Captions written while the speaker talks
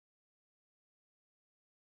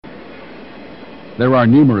There are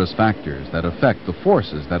numerous factors that affect the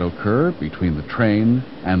forces that occur between the train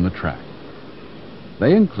and the track.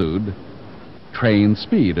 They include train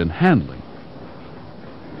speed and handling,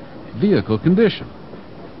 vehicle condition,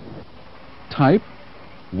 type,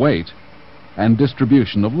 weight, and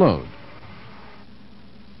distribution of load,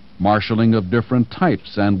 marshalling of different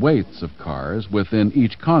types and weights of cars within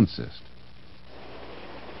each consist,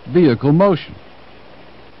 vehicle motion,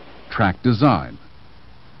 track design,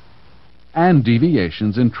 and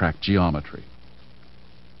deviations in track geometry.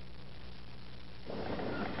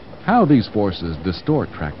 How these forces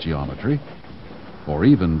distort track geometry, or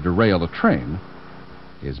even derail a train,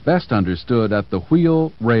 is best understood at the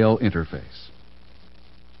wheel-rail interface.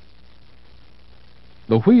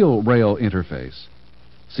 The wheel-rail interface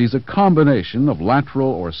sees a combination of lateral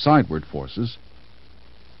or sideward forces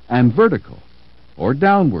and vertical or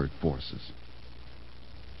downward forces.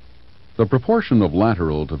 The proportion of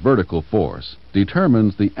lateral to vertical force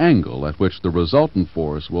determines the angle at which the resultant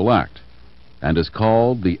force will act and is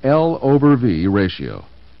called the L/V ratio.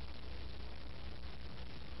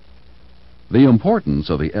 The importance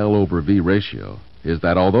of the L/V ratio is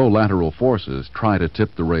that although lateral forces try to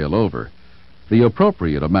tip the rail over, the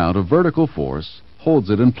appropriate amount of vertical force holds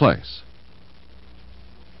it in place.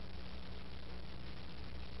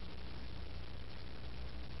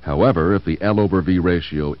 However, if the L/V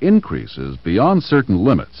ratio increases beyond certain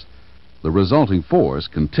limits, the resulting force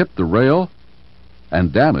can tip the rail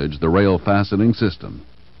and damage the rail fastening system.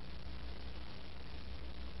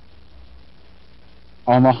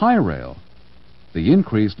 On the high rail, the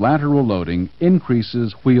increased lateral loading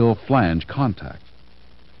increases wheel flange contact,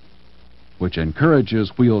 which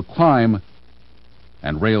encourages wheel climb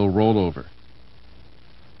and rail rollover.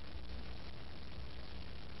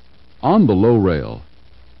 On the low rail,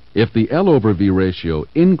 if the L/V ratio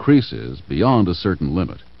increases beyond a certain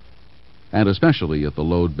limit, and especially if the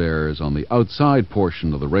load bears on the outside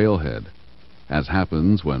portion of the railhead, as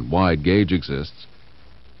happens when wide gauge exists,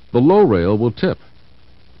 the low rail will tip,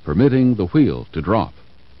 permitting the wheel to drop.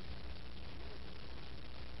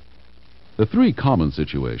 The three common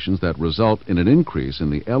situations that result in an increase in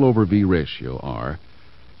the L/V ratio are: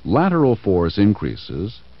 lateral force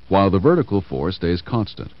increases while the vertical force stays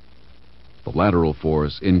constant, the lateral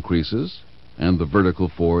force increases and the vertical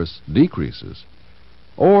force decreases,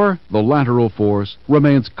 or the lateral force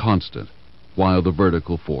remains constant while the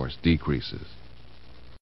vertical force decreases.